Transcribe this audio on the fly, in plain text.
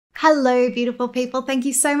Hello, beautiful people. Thank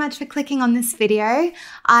you so much for clicking on this video.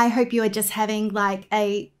 I hope you are just having like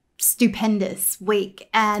a stupendous week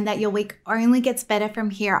and that your week only gets better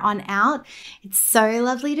from here on out. It's so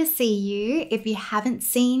lovely to see you. If you haven't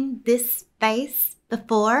seen this face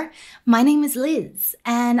before, my name is Liz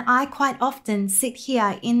and I quite often sit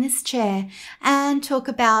here in this chair and talk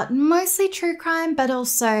about mostly true crime, but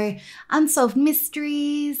also unsolved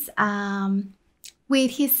mysteries,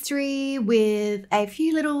 weird history with a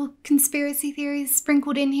few little conspiracy theories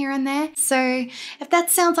sprinkled in here and there. So if that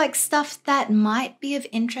sounds like stuff that might be of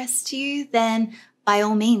interest to you, then by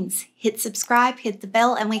all means, hit subscribe, hit the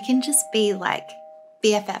bell, and we can just be like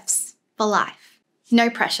BFFs for life. No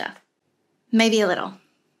pressure. Maybe a little.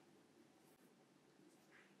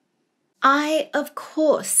 I, of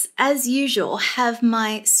course, as usual, have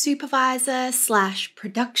my supervisor /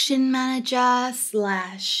 production manager /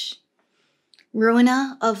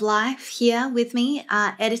 ruiner of life here with me,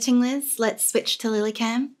 editing Liz. Let's switch to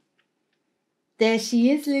Lilycam. There she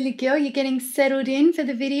is, Lily girl. You're getting settled in for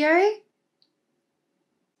the video.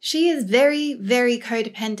 She is very, very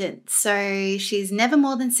codependent, so she's never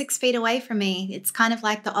more than 6 feet away from me. It's kind of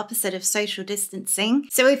like the opposite of social distancing.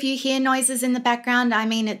 So if you hear noises in the background, I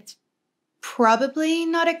mean, it's probably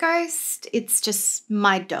not a ghost. It's just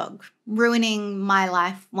my dog ruining my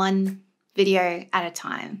life one video at a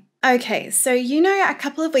time. Okay, so you know a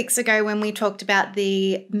couple of weeks ago when we talked about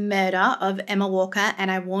the murder of Emma Walker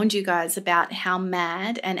and I warned you guys about how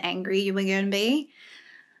mad and angry you were going to be?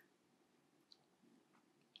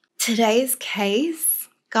 Today's case,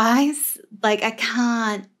 guys, like I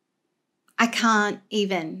can't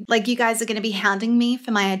even. Like you guys are going to be hounding me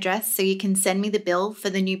for my address so you can send me the bill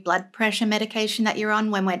for the new blood pressure medication that you're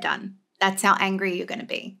on when we're done. That's how angry you're going to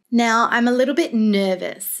be. Now, I'm a little bit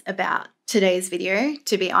nervous about today's video,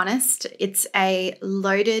 to be honest. It's a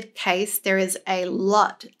loaded case. There is a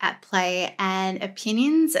lot at play and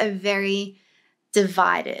opinions are very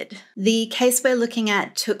divided. The case we're looking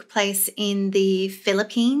at took place in the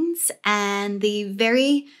Philippines and the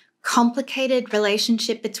very complicated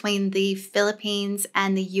relationship between the Philippines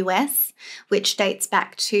and the US, which dates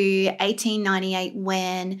back to 1898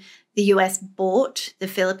 when the US bought the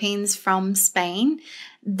Philippines from Spain.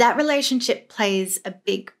 That relationship plays a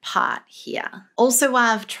big part here. Also,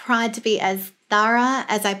 I've tried to be as thorough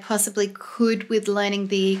as I possibly could with learning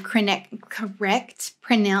the correct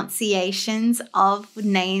pronunciations of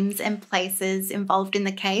names and places involved in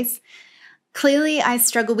the case. Clearly, I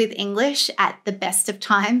struggle with English at the best of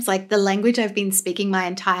times, like the language I've been speaking my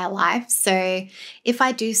entire life. So if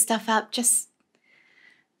I do stuff up, just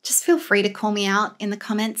feel free to call me out in the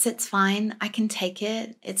comments. It's fine. I can take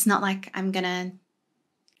it. It's not like I'm going to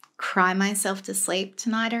cry myself to sleep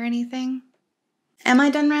tonight or anything. Am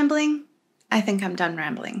I done rambling? I think I'm done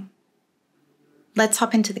rambling. Let's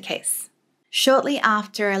hop into the case. Shortly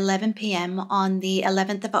after 11 p.m. on the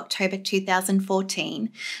 11th of October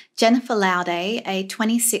 2014, Jennifer Laude, a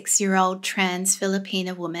 26-year-old trans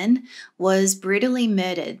Filipina woman, was brutally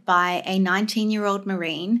murdered by a 19-year-old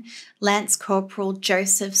Marine, Lance Corporal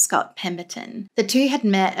Joseph Scott Pemberton. The two had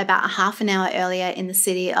met about half an hour earlier in the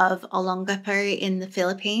city of Olongapo in the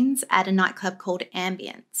Philippines at a nightclub called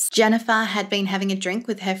Ambience. Jennifer had been having a drink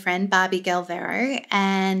with her friend Barbie Galvero,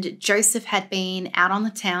 and Joseph had been out on the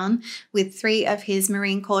town with 3 of his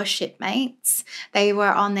Marine Corps shipmates. They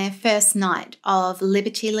were on their first night of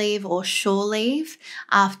Liberty Leave or shore leave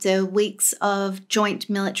after weeks of joint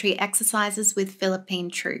military exercises with Philippine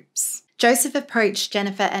troops. Joseph approached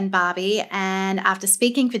Jennifer and Barbie, and after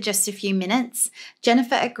speaking for just a few minutes,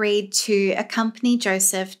 Jennifer agreed to accompany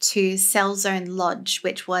Joseph to Cell Zone Lodge,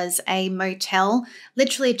 which was a motel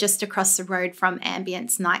literally just across the road from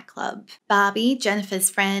Ambience nightclub. Barbie,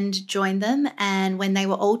 Jennifer's friend, joined them, and when they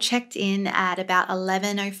were all checked in at about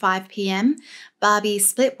 11:05 p.m., Barbie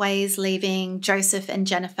split ways, leaving Joseph and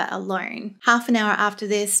Jennifer alone. Half an hour after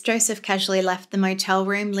this, Joseph casually left the motel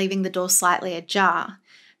room, leaving the door slightly ajar.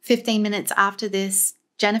 15 minutes after this,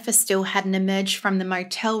 Jennifer still hadn't emerged from the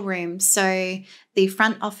motel room, so the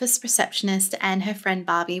front office receptionist and her friend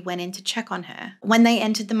Barbie went in to check on her. When they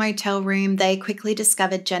entered the motel room, they quickly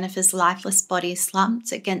discovered Jennifer's lifeless body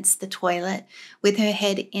slumped against the toilet with her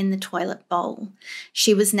head in the toilet bowl.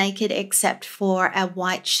 She was naked except for a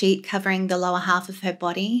white sheet covering the lower half of her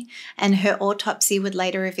body, and her autopsy would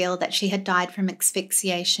later reveal that she had died from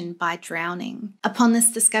asphyxiation by drowning. Upon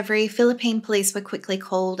this discovery, Philippine police were quickly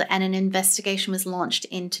called and an investigation was launched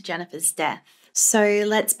into Jennifer's death. So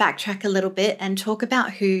let's backtrack a little bit and talk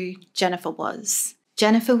about who Jennifer was.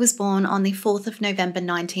 Jennifer was born on the 4th of November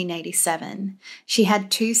 1987. She had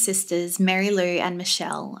two sisters, Mary Lou and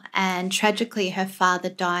Michelle, and tragically her father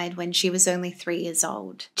died when she was only 3 years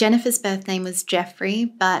old. Jennifer's birth name was Jeffrey,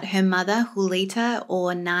 but her mother, Julita,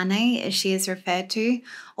 or Nane as she is referred to,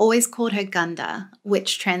 always called her Gunda,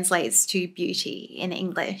 which translates to beauty in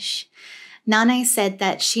English. Nane said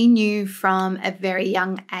that she knew from a very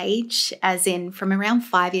young age, as in from around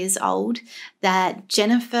 5 years old, that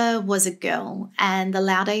Jennifer was a girl, and the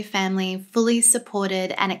Laude family fully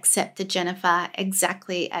supported and accepted Jennifer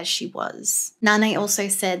exactly as she was. Nane also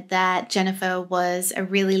said that Jennifer was a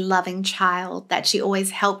really loving child, that she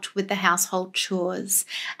always helped with the household chores,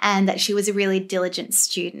 and that she was a really diligent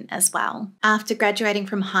student as well. After graduating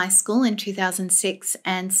from high school in 2006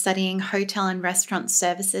 and studying hotel and restaurant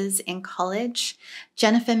services in college,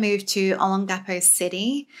 Jennifer moved to Olongapo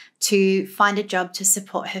City to find a job to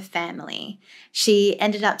support her family. She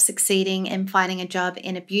ended up succeeding in finding a job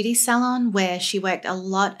in a beauty salon where she worked a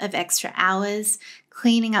lot of extra hours,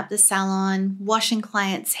 cleaning up the salon, washing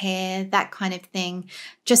clients' hair, that kind of thing,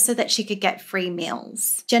 just so that she could get free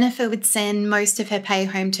meals. Jennifer would send most of her pay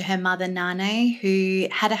home to her mother, Nane, who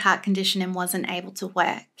had a heart condition and wasn't able to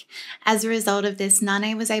work. As a result of this,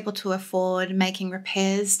 Nane was able to afford making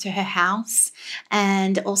repairs to her house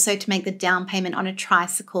and also to make the down payment on a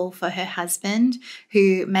tricycle for her husband,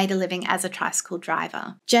 who made a living as a tricycle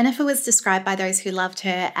driver. Jennifer was described by those who loved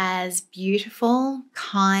her as beautiful,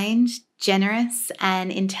 kind, generous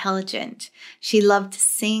and intelligent. She loved to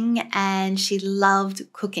sing and she loved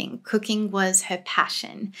cooking. Cooking was her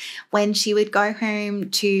passion. When she would go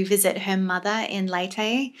home to visit her mother in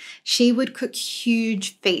Leyte, she would cook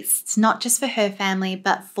huge feasts, not just for her family,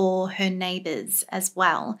 but for her neighbors as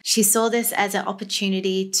well. She saw this as an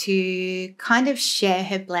opportunity to kind of share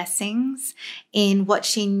her blessings in what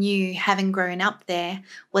she knew, having grown up there,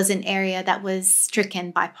 was an area that was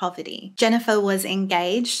stricken by poverty. Jennifer was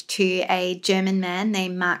engaged to a German man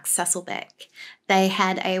named Mark Susselbeck. They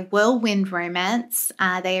had a whirlwind romance.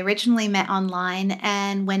 They originally met online,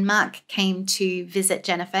 and when Mark came to visit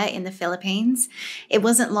Jennifer in the Philippines, it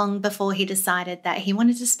wasn't long before he decided that he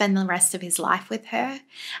wanted to spend the rest of his life with her,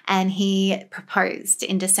 and he proposed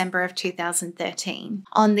in December of 2013.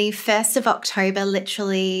 On the 1st of October,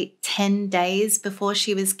 literally 10 days before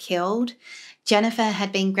she was killed, Jennifer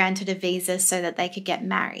had been granted a visa so that they could get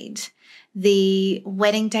married. The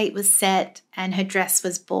wedding date was set and her dress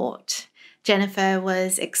was bought. Jennifer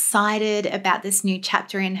was excited about this new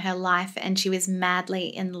chapter in her life and she was madly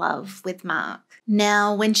in love with Mark.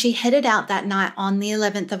 Now, when she headed out that night on the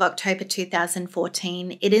 11th of October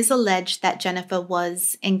 2014, it is alleged that Jennifer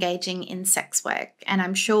was engaging in sex work, and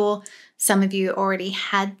I'm sure some of you already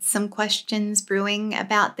had some questions brewing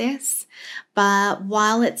about this, but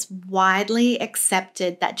while it's widely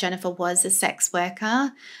accepted that Jennifer was a sex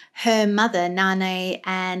worker, her mother, Nane,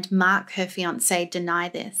 and Mark, her fiance, deny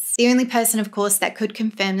this. The only person, of course, that could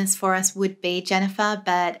confirm this for us would be Jennifer,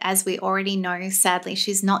 but as we already know, sadly,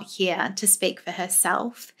 she's not here to speak for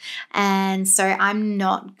herself. And so I'm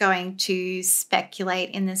not going to speculate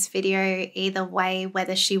in this video either way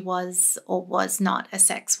whether she was or was not a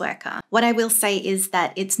sex worker. What I will say is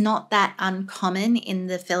that it's not that uncommon in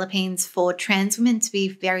the Philippines for trans women to be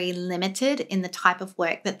very limited in the type of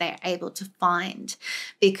work that they're able to find,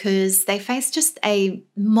 because they face just a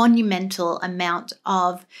monumental amount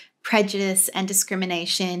of prejudice and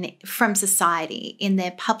discrimination from society in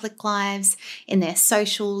their public lives, in their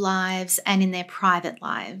social lives, and in their private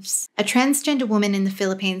lives. A transgender woman in the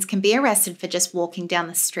Philippines can be arrested for just walking down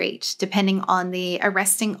the street, depending on the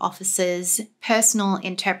arresting officer's personal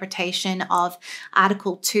interpretation of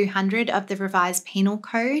Article 200 of the Revised Penal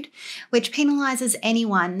Code, which penalises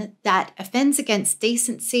anyone that offends against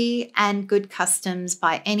decency and good customs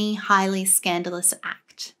by any highly scandalous act.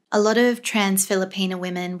 A lot of trans Filipina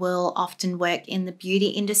women will often work in the beauty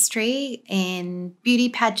industry, in beauty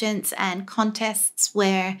pageants and contests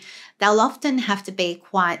where they'll often have to be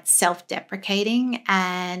quite self-deprecating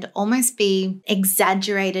and almost be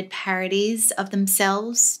exaggerated parodies of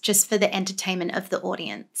themselves just for the entertainment of the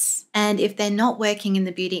audience. And if they're not working in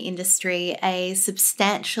the beauty industry, a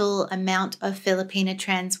substantial amount of Filipina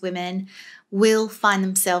trans women will find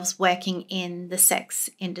themselves working in the sex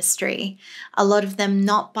industry. A lot of them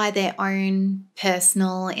not by their own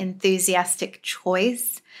personal enthusiastic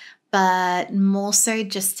choice, but more so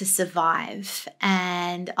just to survive.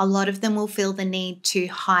 And a lot of them will feel the need to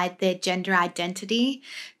hide their gender identity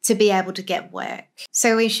to be able to get work.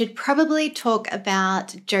 So we should probably talk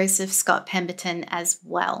about Joseph Scott Pemberton as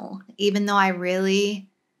well, even though I really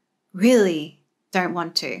don't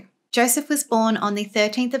want to. Joseph was born on the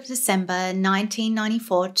 13th of December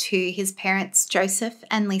 1994 to his parents Joseph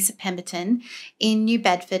and Lisa Pemberton in New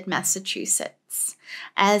Bedford, Massachusetts.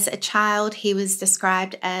 As a child, he was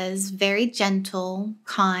described as very gentle,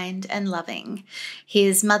 kind, and loving.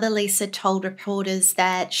 His mother, Lisa, told reporters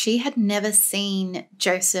that she had never seen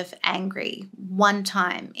Joseph angry one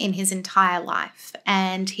time in his entire life.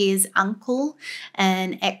 And his uncle,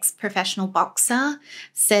 an ex-professional boxer,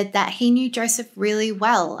 said that he knew Joseph really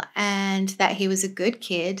well and that he was a good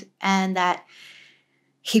kid and that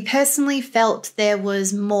he personally felt there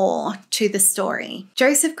was more to the story.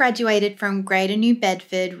 Joseph graduated from Greater New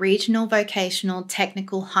Bedford Regional Vocational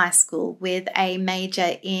Technical High School with a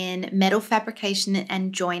major in metal fabrication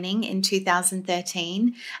and joining in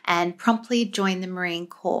 2013 and promptly joined the Marine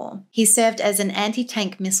Corps. He served as an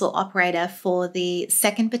anti-tank missile operator for the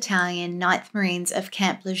 2nd Battalion, 9th Marines of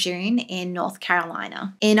Camp Lejeune in North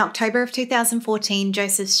Carolina. In October of 2014,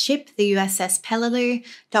 Joseph's ship, the USS Peleliu,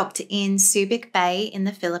 docked in Subic Bay in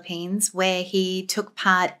the Philippines, where he took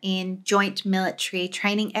part in joint military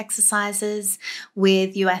training exercises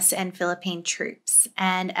with US and Philippine troops.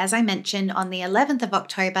 And as I mentioned, on the 11th of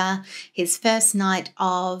October, his first night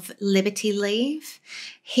of liberty leave,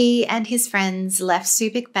 he and his friends left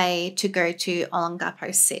Subic Bay to go to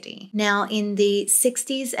Olongapo City. Now, in the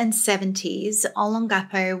 60s and 70s,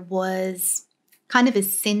 Olongapo was kind of a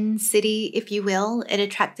sin city, if you will. It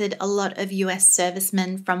attracted a lot of US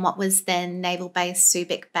servicemen from what was then Naval Base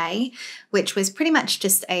Subic Bay, which was pretty much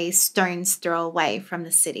just a stone's throw away from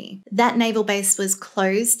the city. That naval base was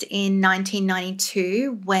closed in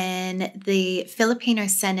 1992 when the Filipino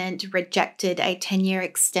Senate rejected a 10-year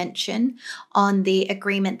extension on the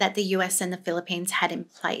agreement that the US and the Philippines had in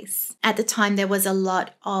place. At the time, there was a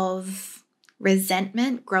lot of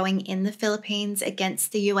resentment growing in the Philippines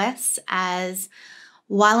against the US, as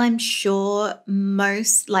while I'm sure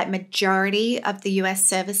majority of the US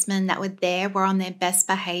servicemen that were there were on their best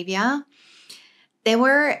behavior, there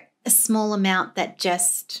were a small amount that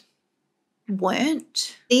just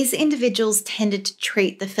weren't. These individuals tended to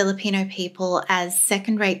treat the Filipino people as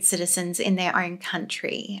second-rate citizens in their own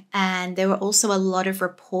country, and there were also a lot of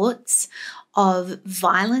reports of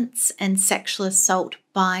violence and sexual assault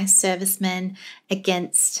by servicemen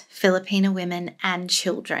against Filipino women and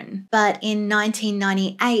children. But in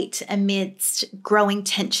 1998, amidst growing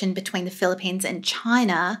tension between the Philippines and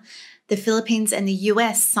China, the Philippines and the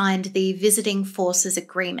US signed the Visiting Forces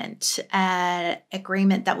Agreement, an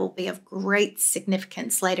agreement that will be of great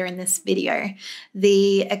significance later in this video.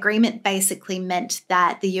 The agreement basically meant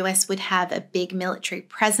that the US would have a big military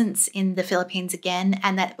presence in the Philippines again,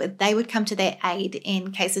 and that they would come to their aid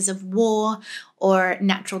in cases of war or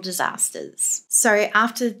natural disasters. So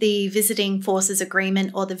after the Visiting Forces Agreement,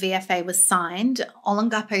 or the VFA, was signed,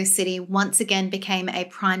 Olongapo City once again became a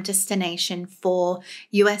prime destination for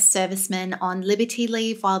US servicemen on liberty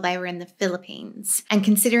leave while they were in the Philippines. And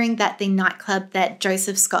considering that the nightclub that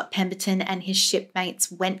Joseph Scott Pemberton and his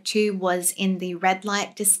shipmates went to was in the red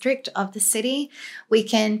light district of the city, we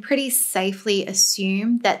can pretty safely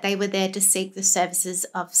assume that they were there to seek the services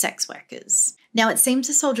of sex workers. Now, it seems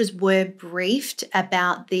the soldiers were briefed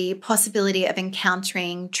about the possibility of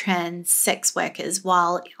encountering trans sex workers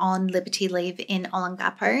while on liberty leave in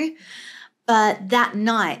Olongapo. But that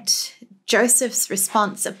night, Joseph's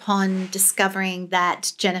response upon discovering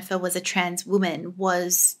that Jennifer was a trans woman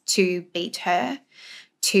was to beat her,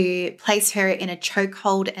 to place her in a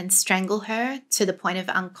chokehold and strangle her to the point of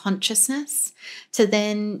unconsciousness, to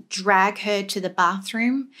then drag her to the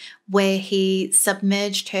bathroom where he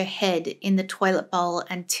submerged her head in the toilet bowl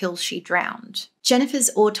until she drowned. Jennifer's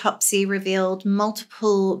autopsy revealed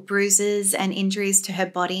multiple bruises and injuries to her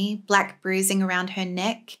body, black bruising around her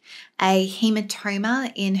neck, a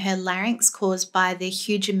hematoma in her larynx caused by the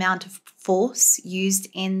huge amount of force used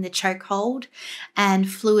in the chokehold, and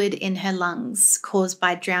fluid in her lungs caused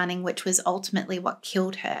by drowning, which was ultimately what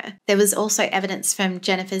killed her. There was also evidence from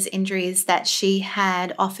Jennifer's injuries that she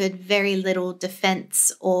had offered very little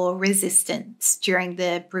defense or resistance during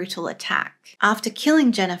the brutal attack. After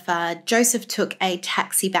killing Jennifer, Joseph took a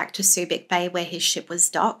taxi back to Subic Bay where his ship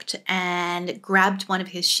was docked and grabbed one of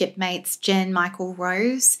his shipmates, Jen Michael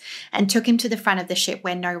Rose, and took him to the front of the ship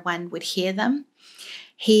where no one would hear them.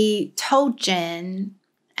 He told Jen,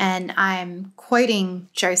 and I'm quoting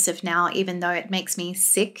Joseph now, even though it makes me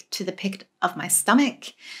sick to the pit of my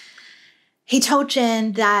stomach. He told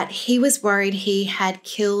Jen that he was worried he had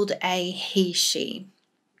killed a he-she,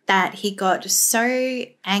 that he got so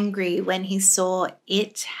angry when he saw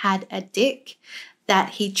it had a dick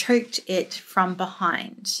that he choked it from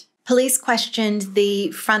behind. Police questioned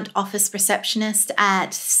the front office receptionist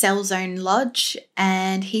at Cell Zone Lodge,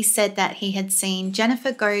 and he said that he had seen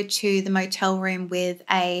Jennifer go to the motel room with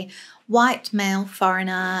a white male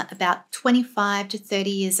foreigner about 25 to 30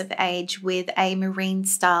 years of age with a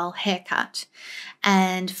Marine-style haircut.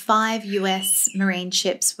 And 5 US Marine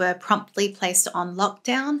ships were promptly placed on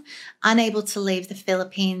lockdown, unable to leave the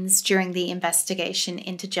Philippines during the investigation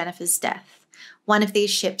into Jennifer's death. One of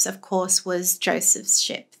these ships, of course, was Joseph's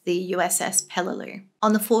ship, the USS Peleliu.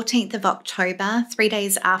 On the 14th of October, 3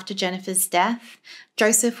 days after Jennifer's death,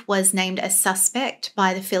 Joseph was named a suspect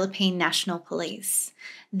by the Philippine National Police.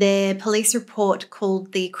 Their police report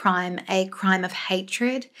called the crime a crime of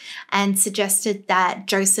hatred and suggested that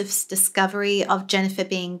Joseph's discovery of Jennifer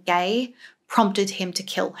being gay prompted him to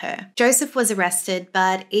kill her. Joseph was arrested,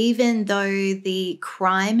 but even though the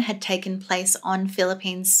crime had taken place on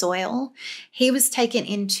Philippine soil, he was taken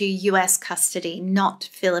into US custody, not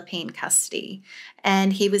Philippine custody,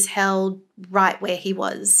 and he was held right where he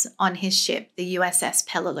was on his ship, the USS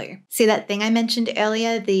Peleliu. See that thing I mentioned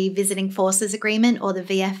earlier, the Visiting Forces Agreement, or the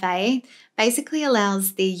VFA, basically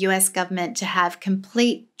allows the US government to have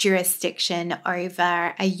complete jurisdiction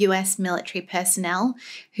over a US military personnel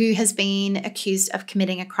who has been accused of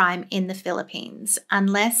committing a crime in the Philippines,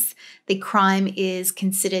 unless the crime is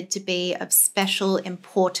considered to be of special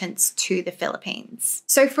importance to the Philippines.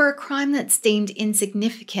 So for a crime that's deemed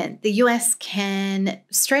insignificant, the US can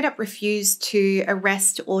straight up refuse to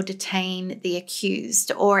arrest or detain the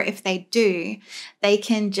accused, or if they do, they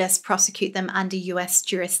can just prosecute them under US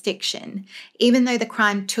jurisdiction, even though the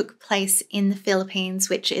crime took place in the Philippines,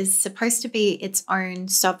 which is supposed to be its own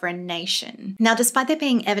sovereign nation. Now, despite there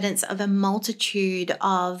being evidence of a multitude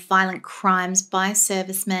of violent crimes by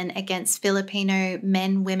servicemen against Filipino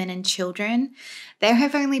men, women, and children, there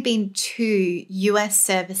have only been 2 US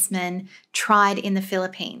servicemen tried in the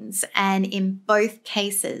Philippines, and in both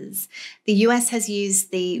cases, the US has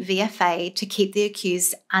used the VFA to keep the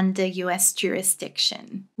accused under US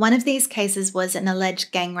jurisdiction. One of these cases was an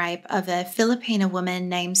alleged gang rape of a Filipino woman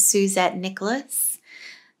named Suzette Nicholas.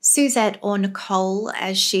 Suzette, or Nicole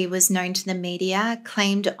as she was known to the media,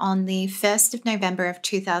 claimed on the 1st of November of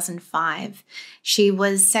 2005 she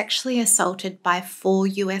was sexually assaulted by 4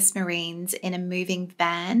 US Marines in a moving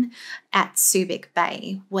van at Subic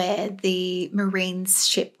Bay, where the Marines'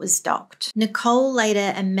 ship was docked. Nicole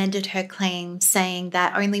later amended her claim, saying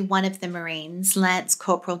that only one of the Marines, Lance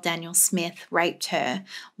Corporal Daniel Smith, raped her,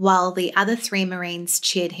 while the other 3 Marines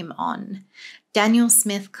cheered him on. Daniel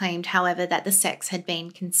Smith claimed, however, that the sex had been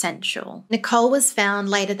consensual. Nicole was found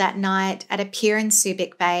later that night at a pier in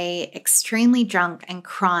Subic Bay, extremely drunk and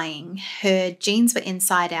crying. Her jeans were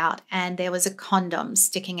inside out and there was a condom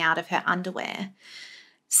sticking out of her underwear.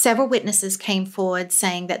 Several witnesses came forward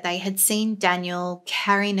saying that they had seen Daniel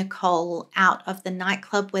carry Nicole out of the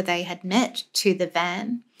nightclub where they had met to the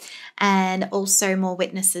van. And also more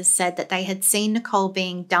witnesses said that they had seen Nicole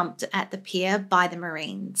being dumped at the pier by the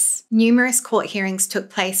Marines. Numerous court hearings took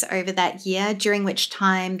place over that year, during which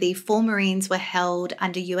time the 4 Marines were held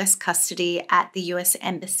under US custody at the US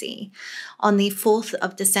Embassy. On the 4th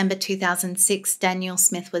of December 2006, Daniel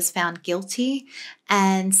Smith was found guilty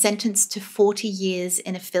and sentenced to 40 years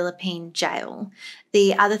in a Philippine jail.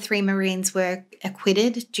 The other 3 Marines were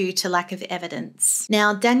acquitted due to lack of evidence.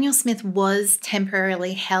 Now, Daniel Smith was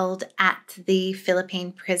temporarily held at the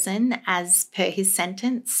Philippine prison as per his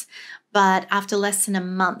sentence, but after less than a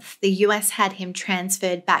month, the US had him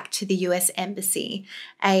transferred back to the US Embassy,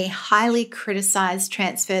 a highly criticized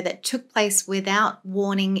transfer that took place without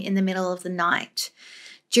warning in the middle of the night.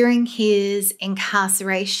 During his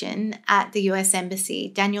incarceration at the US Embassy,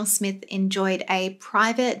 Daniel Smith enjoyed a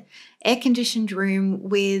private air-conditioned room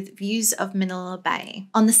with views of Manila Bay.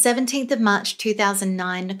 On the 17th of March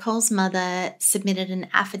 2009, Nicole's mother submitted an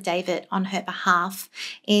affidavit on her behalf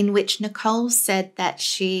in which Nicole said that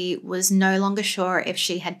she was no longer sure if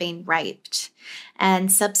she had been raped. And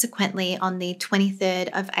subsequently, on the 23rd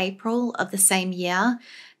of April of the same year,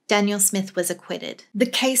 Daniel Smith was acquitted. The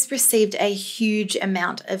case received a huge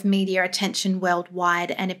amount of media attention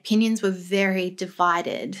worldwide and opinions were very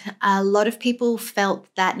divided. A lot of people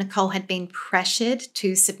felt that Nicole had been pressured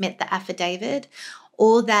to submit the affidavit,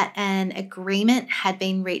 or that an agreement had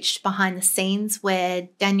been reached behind the scenes where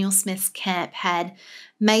Daniel Smith's camp had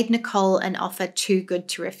made Nicole an offer too good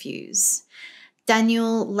to refuse.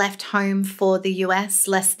 Daniel left home for the US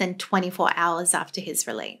less than 24 hours after his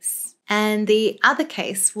release. And the other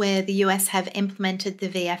case where the US have implemented the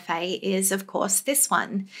VFA is, of course, this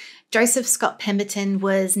one. Joseph Scott Pemberton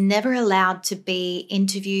was never allowed to be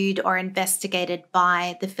interviewed or investigated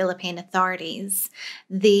by the Philippine authorities.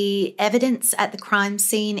 The evidence at the crime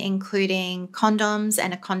scene, including condoms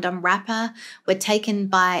and a condom wrapper, were taken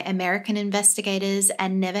by American investigators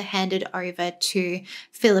and never handed over to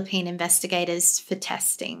Philippine investigators for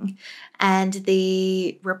testing. And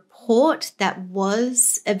the report that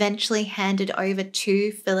was eventually handed over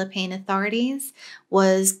to Philippine authorities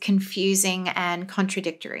was confusing and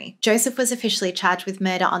contradictory. Joseph was officially charged with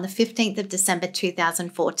murder on the 15th of December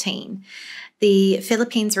 2014. The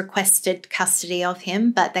Philippines requested custody of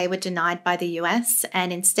him, but they were denied by the US,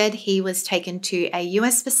 and instead he was taken to a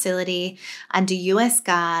US facility under US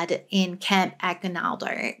guard in Camp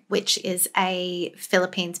Aguinaldo, which is a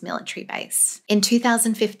Philippines military base. In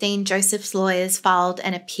 2015, Joseph's lawyers filed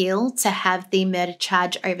an appeal to have the murder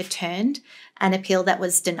charge overturned, an appeal that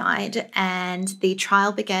was denied, and the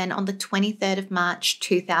trial began on the 23rd of March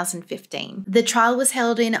 2015. The trial was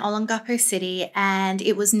held in Olongapo City and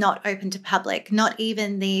it was not open to public. Not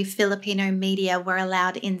even the Filipino media were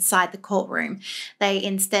allowed inside the courtroom. They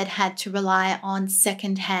instead had to rely on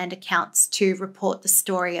second-hand accounts to report the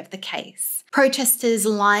story of the case. Protesters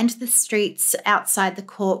lined the streets outside the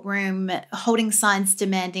courtroom, holding signs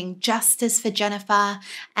demanding justice for Jennifer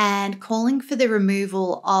and calling for the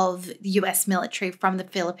removal of the US military from the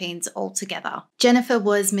Philippines altogether. Jennifer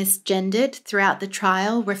was misgendered throughout the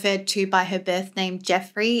trial, referred to by her birth name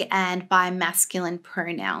Jeffrey and by masculine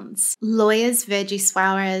pronouns. Lawyers Virgie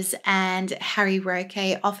Suarez and Harry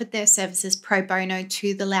Roque offered their services pro bono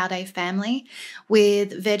to the Laude family,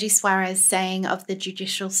 with Virgie Suarez saying of the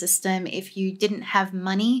judicial system, if you didn't have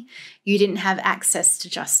money, you didn't have access to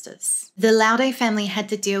justice. The Laude family had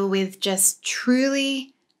to deal with just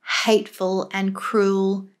truly hateful and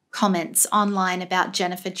cruel comments online about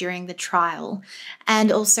Jennifer during the trial,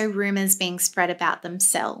 and also rumours being spread about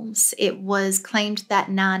themselves. It was claimed that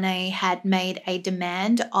Nane had made a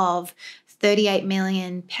demand of 38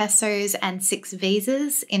 million pesos and 6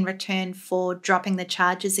 visas in return for dropping the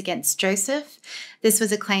charges against Joseph. This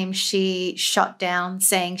was a claim she shot down,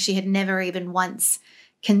 saying she had never even once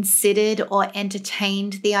considered or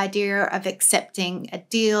entertained the idea of accepting a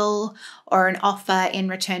deal or an offer in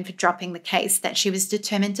return for dropping the case, that she was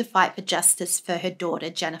determined to fight for justice for her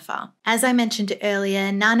daughter, Jennifer. As I mentioned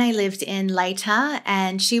earlier, Nane lived in Leyte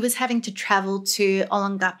and she was having to travel to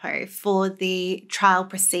Olongapo for the trial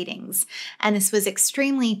proceedings. And this was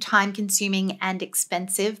extremely time-consuming and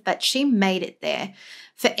expensive, but she made it there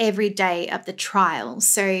for every day of the trial.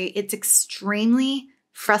 So it's extremely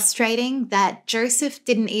frustrating that Joseph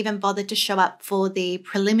didn't even bother to show up for the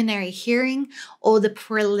preliminary hearing or the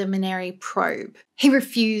preliminary probe. He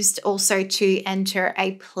refused also to enter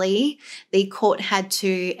a plea. The court had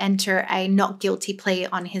to enter a not guilty plea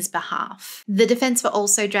on his behalf. The defense were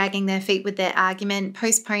also dragging their feet with their argument,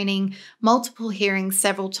 postponing multiple hearings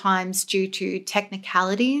several times due to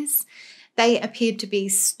technicalities. They appeared to be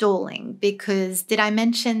stalling because, did I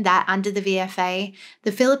mention that under the VFA,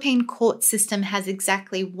 the Philippine court system has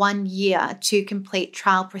exactly 1 year to complete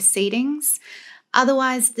trial proceedings.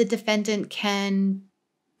 Otherwise, the defendant can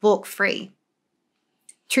walk free.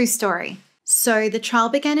 True story. So the trial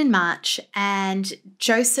began in March and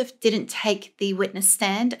Joseph didn't take the witness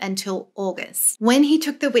stand until August. When he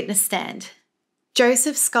took the witness stand,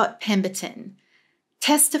 Joseph Scott Pemberton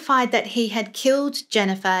testified that he had killed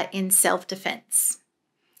Jennifer in self-defense.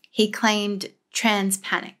 He claimed trans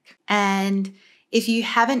panic. And if you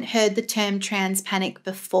haven't heard the term trans panic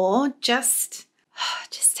before, just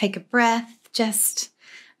take a breath, just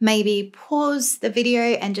maybe pause the video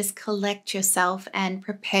and just collect yourself and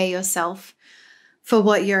prepare yourself for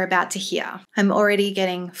what you're about to hear. I'm already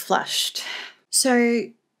getting flushed. So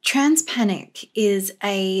trans panic is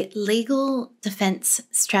a legal defense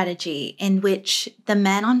strategy in which the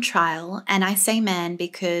man on trial, and I say man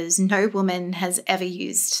because no woman has ever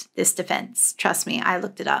used this defense. Trust me, I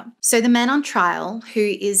looked it up. So the man on trial who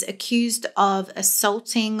is accused of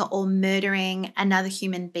assaulting or murdering another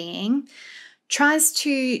human being tries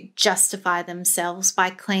to justify themselves by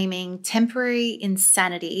claiming temporary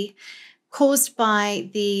insanity caused by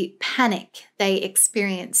the panic they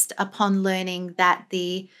experienced upon learning that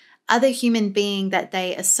the other human being that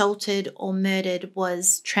they assaulted or murdered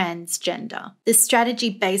was transgender. This strategy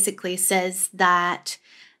basically says that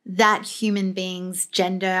that human being's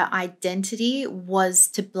gender identity was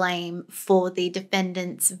to blame for the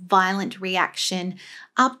defendant's violent reaction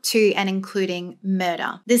up to and including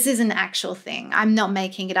murder. This is an actual thing. I'm not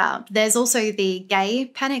making it up. There's also the gay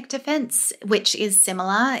panic defense, which is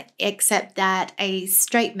similar, except that a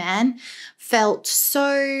straight man felt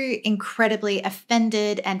so incredibly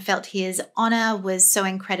offended and felt his honor was so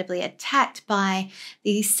incredibly attacked by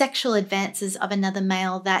the sexual advances of another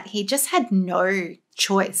male that he just had no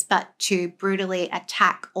choice but to brutally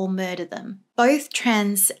attack or murder them. Both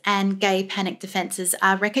trans and gay panic defenses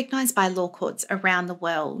are recognized by law courts around the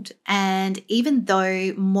world, and even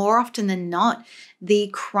though more often than not, the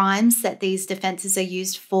crimes that these defenses are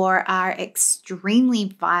used for are extremely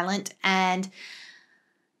violent and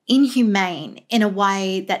inhumane in a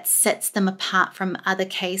way that sets them apart from other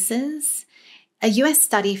cases, a US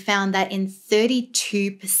study found that in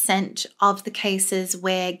 32% of the cases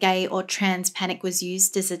where gay or trans panic was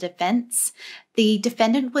used as a defense, the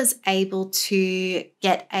defendant was able to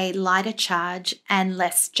get a lighter charge and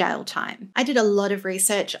less jail time. I did a lot of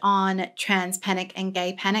research on trans panic and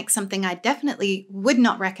gay panic, something I definitely would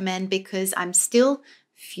not recommend because I'm still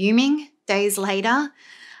fuming days later.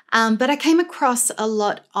 But I came across a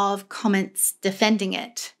lot of comments defending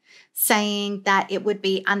it, saying that it would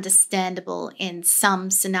be understandable in some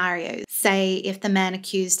scenarios, say if the man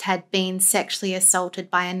accused had been sexually assaulted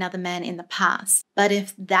by another man in the past. But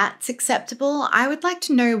if that's acceptable, I would like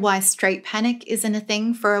to know why straight panic isn't a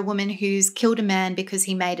thing for a woman who's killed a man because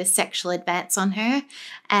he made a sexual advance on her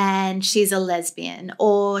and she's a lesbian,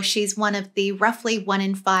 or she's one of the roughly 1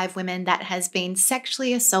 in 5 women that has been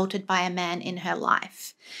sexually assaulted by a man in her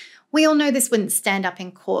life. We all know this wouldn't stand up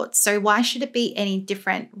in court, so why should it be any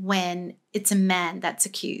different when it's a man that's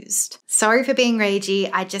accused? Sorry for being ragey,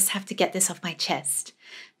 I just have to get this off my chest.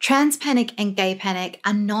 Trans panic and gay panic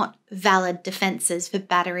are not valid defenses for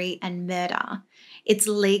battery and murder. It's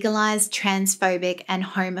legalized transphobic and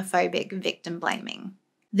homophobic victim blaming.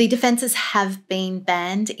 The defences have been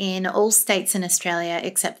banned in all states in Australia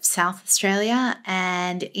except South Australia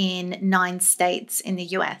and in 9 states in the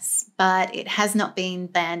US, but it has not been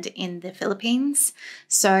banned in the Philippines.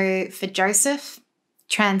 So for Joseph,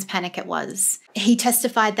 trans panic it was. He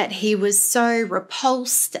testified that he was so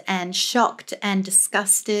repulsed and shocked and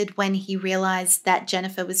disgusted when he realised that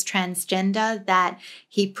Jennifer was transgender that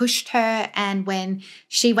he pushed her, and when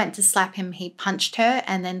she went to slap him, he punched her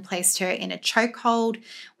and then placed her in a chokehold.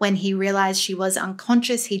 When he realised she was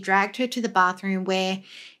unconscious, he dragged her to the bathroom where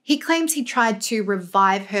he claims he tried to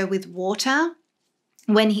revive her with water.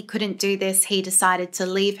 When he couldn't do this, he decided to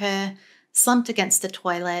leave her, slumped against the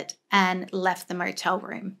toilet, and left the motel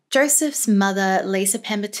room. Joseph's mother, Lisa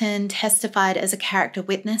Pemberton, testified as a character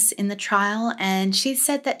witness in the trial, and she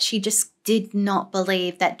said that she just did not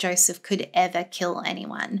believe that Joseph could ever kill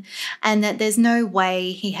anyone, and that there's no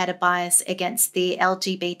way he had a bias against the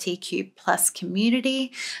LGBTQ plus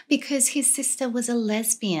community because his sister was a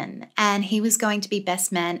lesbian and he was going to be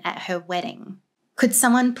best man at her wedding. Could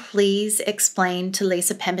someone please explain to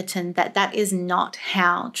Lisa Pemberton that that is not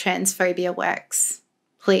how transphobia works?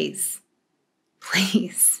 Please.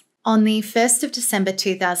 Please. On the 1st of December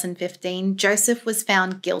 2015, Joseph was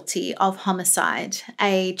found guilty of homicide,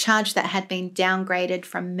 a charge that had been downgraded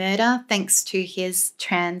from murder thanks to his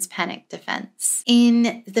trans panic defense.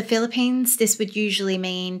 In the Philippines, this would usually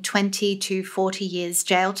mean 20 to 40 years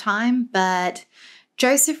jail time, but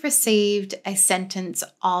Joseph received a sentence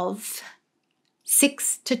of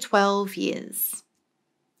 6 to 12 years.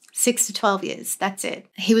 6 to 12 years, that's it.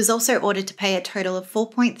 He was also ordered to pay a total of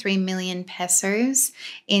 4.3 million pesos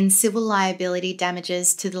in civil liability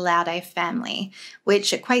damages to the Laude family,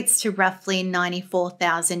 which equates to roughly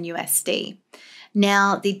 94,000 USD.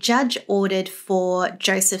 Now, the judge ordered for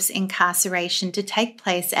Joseph's incarceration to take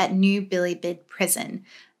place at New Bilibid Prison,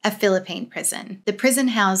 a Philippine prison. The prison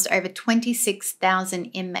housed over 26,000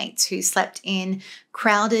 inmates who slept in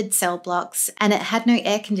crowded cell blocks, and it had no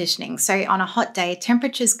air conditioning. So on a hot day,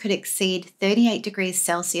 temperatures could exceed 38 degrees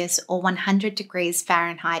Celsius or 100 degrees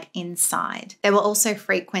Fahrenheit inside. There were also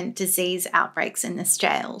frequent disease outbreaks in this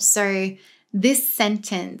jail. So this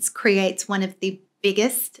sentence creates one of the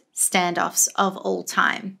biggest standoffs of all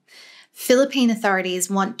time. Philippine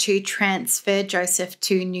authorities want to transfer Joseph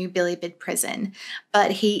to New Bilibid Prison,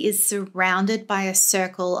 but he is surrounded by a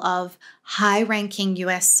circle of high-ranking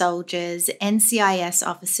US soldiers, NCIS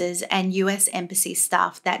officers, and US embassy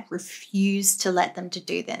staff that refuse to let them to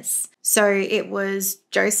do this. So it was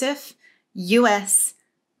Joseph, US,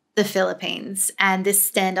 the Philippines, and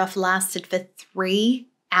this standoff lasted for 3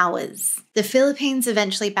 hours. The Philippines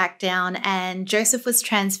eventually backed down and Joseph was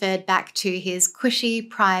transferred back to his cushy,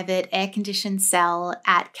 private, air-conditioned cell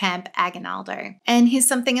at Camp Aguinaldo. And here's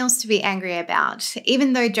something else to be angry about.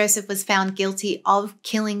 Even though Joseph was found guilty of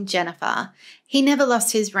killing Jennifer, he never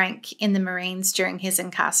lost his rank in the Marines during his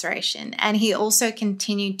incarceration, and he also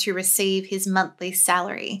continued to receive his monthly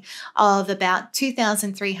salary of about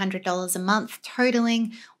 $2,300 a month,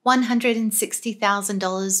 totaling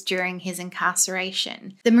 $160,000 during his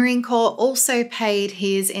incarceration. The Marine Corps also paid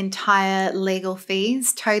his entire legal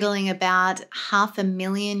fees, totaling about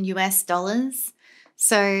 $500,000 US.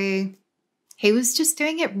 So he was just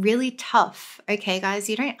doing it really tough. Okay, guys,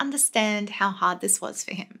 you don't understand how hard this was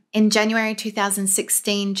for him. In January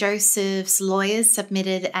 2016, Joseph's lawyers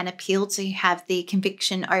submitted an appeal to have the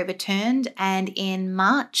conviction overturned, and in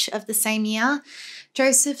March of the same year,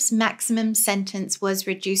 Joseph's maximum sentence was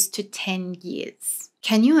reduced to 10 years.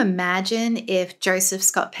 Can you imagine if Joseph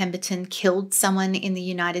Scott Pemberton killed someone in the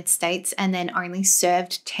United States and then only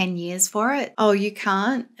served 10 years for it? Oh, you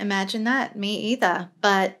can't imagine that? Me either.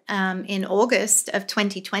 But in August of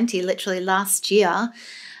 2020, literally last year,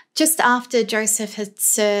 just after Joseph had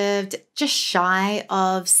served just shy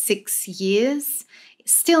of 6 years,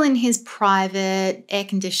 still in his private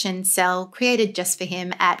air-conditioned cell created just for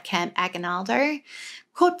him at Camp Aguinaldo,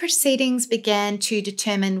 court proceedings began to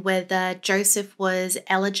determine whether Joseph was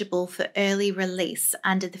eligible for early release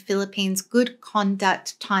under the Philippines Good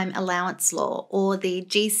Conduct Time Allowance Law, or the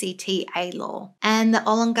GCTA law. And the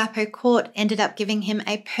Olongapo court ended up giving him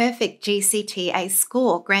a perfect GCTA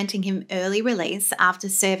score, granting him early release after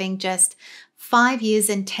serving just 5 years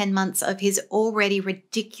and 10 months of his already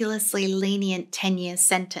ridiculously lenient 10-year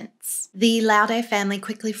sentence. The Laude family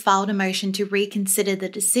quickly filed a motion to reconsider the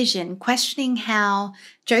decision, questioning how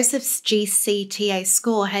Joseph's GCTA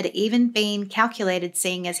score had even been calculated,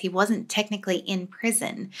 seeing as he wasn't technically in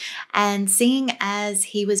prison. And seeing as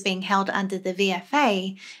he was being held under the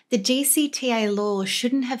VFA, the GCTA law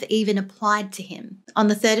shouldn't have even applied to him. On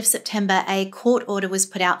the 3rd of September, a court order was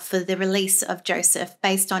put out for the release of Joseph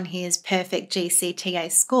based on his perfect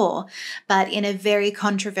GCTA score. But in a very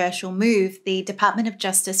controversial move, the Department of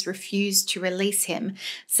Justice refused to release him,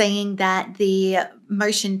 saying that the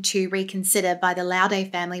motion to reconsider by the Laude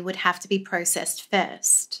family would have to be processed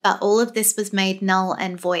first. But all of this was made null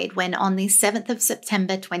and void when on the 7th of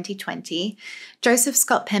September 2020, Joseph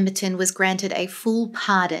Scott Pemberton was granted a full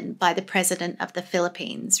pardon by the President of the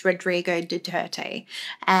Philippines, Rodrigo Duterte.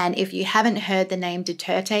 And if you haven't heard the name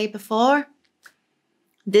Duterte before,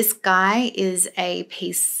 this guy is a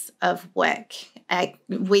piece of work.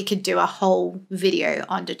 We could do a whole video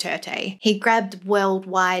on Duterte. He grabbed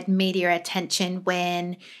worldwide media attention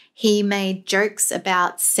when he made jokes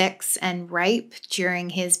about sex and rape during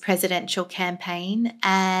his presidential campaign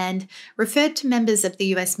and referred to members of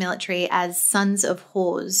the US military as sons of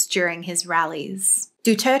whores during his rallies.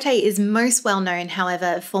 Duterte is most well known,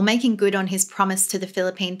 however, for making good on his promise to the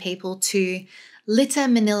Philippine people to litter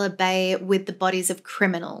Manila Bay with the bodies of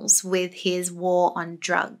criminals with his war on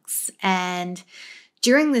drugs. And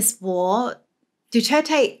during this war,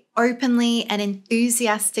 Duterte openly and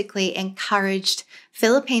enthusiastically encouraged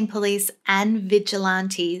Philippine police and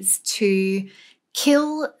vigilantes to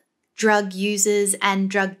kill drug users and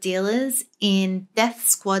drug dealers in death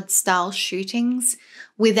squad style shootings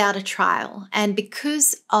without a trial. And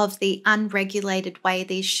because of the unregulated way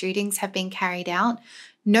these shootings have been carried out,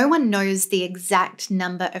 no one knows the exact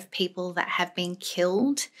number of people that have been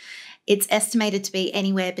killed. It's estimated to be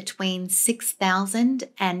anywhere between 6,000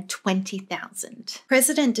 and 20,000.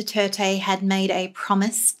 President Duterte had made a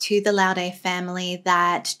promise to the Laude family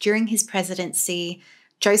that during his presidency,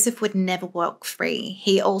 Joseph would never walk free.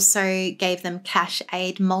 He also gave them cash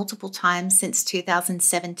aid multiple times since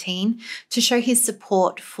 2017 to show his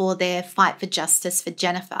support for their fight for justice for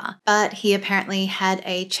Jennifer. But he apparently had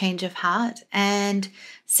a change of heart and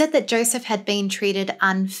said that Joseph had been treated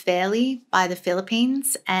unfairly by the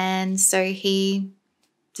Philippines, and so he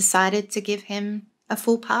decided to give him a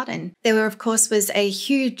full pardon. There, of course, was a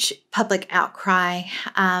huge public outcry.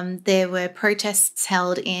 There were protests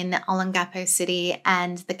held in Olongapo City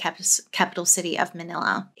and the capital city of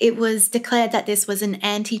Manila. It was declared that this was an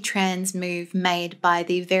anti-trans move made by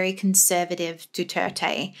the very conservative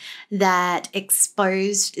Duterte that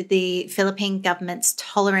exposed the Philippine government's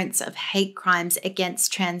tolerance of hate crimes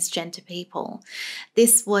against transgender people.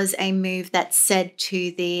 This was a move that said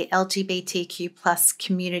to the LGBTQ plus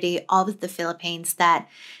community of the Philippines that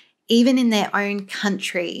even in their own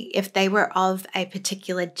country, if they were of a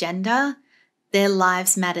particular gender, their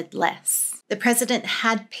lives mattered less. The president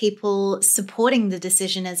had people supporting the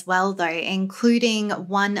decision as well, though, including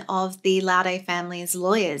one of the Laude family's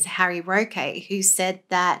lawyers, Harry Roque, who said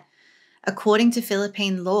that according to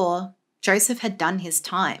Philippine law, Joseph had done his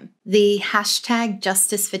time. The hashtag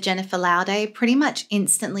Justice for Jennifer Laude pretty much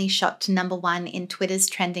instantly shot to #1 in Twitter's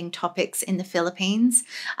trending topics in the Philippines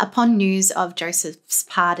upon news of Joseph's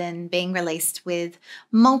pardon being released, with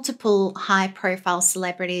multiple high-profile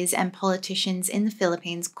celebrities and politicians in the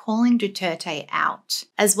Philippines calling Duterte out.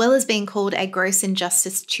 As well as being called a gross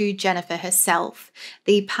injustice to Jennifer herself,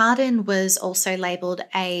 the pardon was also labelled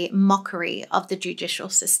a mockery of the judicial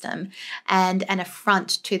system and an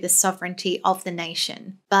affront to the sovereignty of the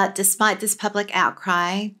nation. But despite this public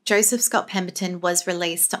outcry, Joseph Scott Pemberton was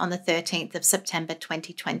released on the 13th of September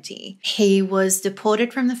 2020. He was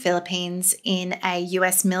deported from the Philippines in a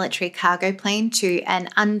US military cargo plane to an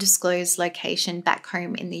undisclosed location back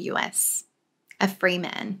home in the US. A free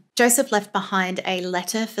man. Joseph left behind a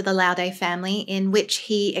letter for the Laude family in which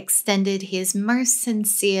he extended his most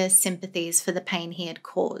sincere sympathies for the pain he had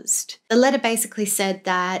caused. The letter basically said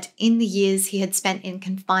that in the years he had spent in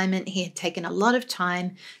confinement, he had taken a lot of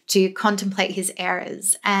time to contemplate his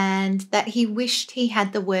errors, and that he wished he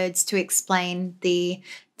had the words to explain the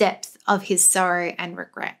depth of his sorrow and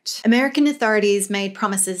regret. American authorities made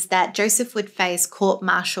promises that Joseph would face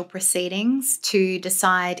court-martial proceedings to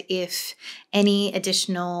decide if any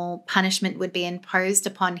additional punishment would be imposed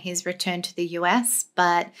upon his return to the US,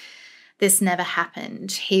 but this never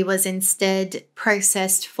happened. He was instead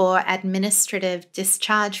processed for administrative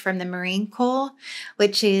discharge from the Marine Corps,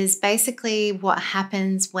 which is basically what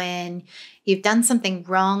happens when you've done something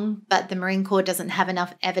wrong, but the Marine Corps doesn't have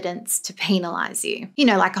enough evidence to penalize you. You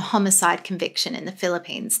know, like a homicide conviction in the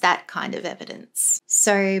Philippines, that kind of evidence.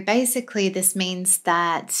 So basically this means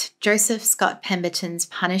that Joseph Scott Pemberton's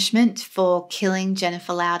punishment for killing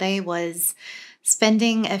Jennifer Laude was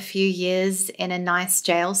spending a few years in a nice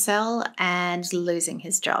jail cell and losing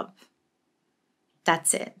his job.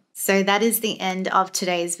 That's it. So that is the end of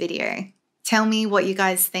today's video. Tell me what you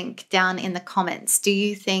guys think down in the comments. Do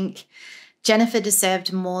you think Jennifer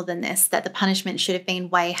deserved more than this, that the punishment should have been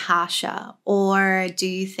way harsher? Or do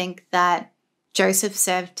you think that Joseph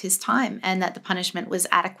served his time and that the punishment was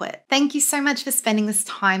adequate? Thank you so much for spending this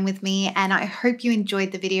time with me, and I hope you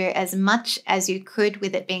enjoyed the video as much as you could,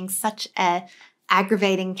 with it being such a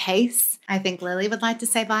aggravating case. I think Lily would like to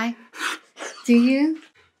say bye. Do you?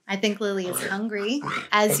 I think Lily is hungry.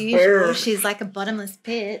 As usual, she's like a bottomless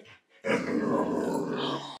pit.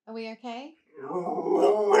 Are we okay?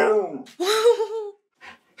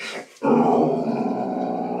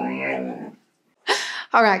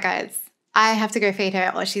 All right, guys. I have to go feed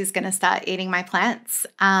her or she's going to start eating my plants.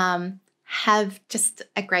 Have just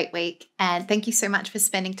a great week, and thank you so much for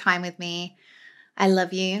spending time with me. I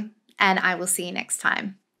love you. And I will see you next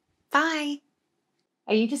time. Bye.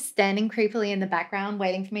 Are you just standing creepily in the background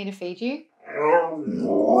waiting for me to feed you?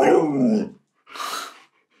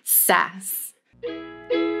 Sass.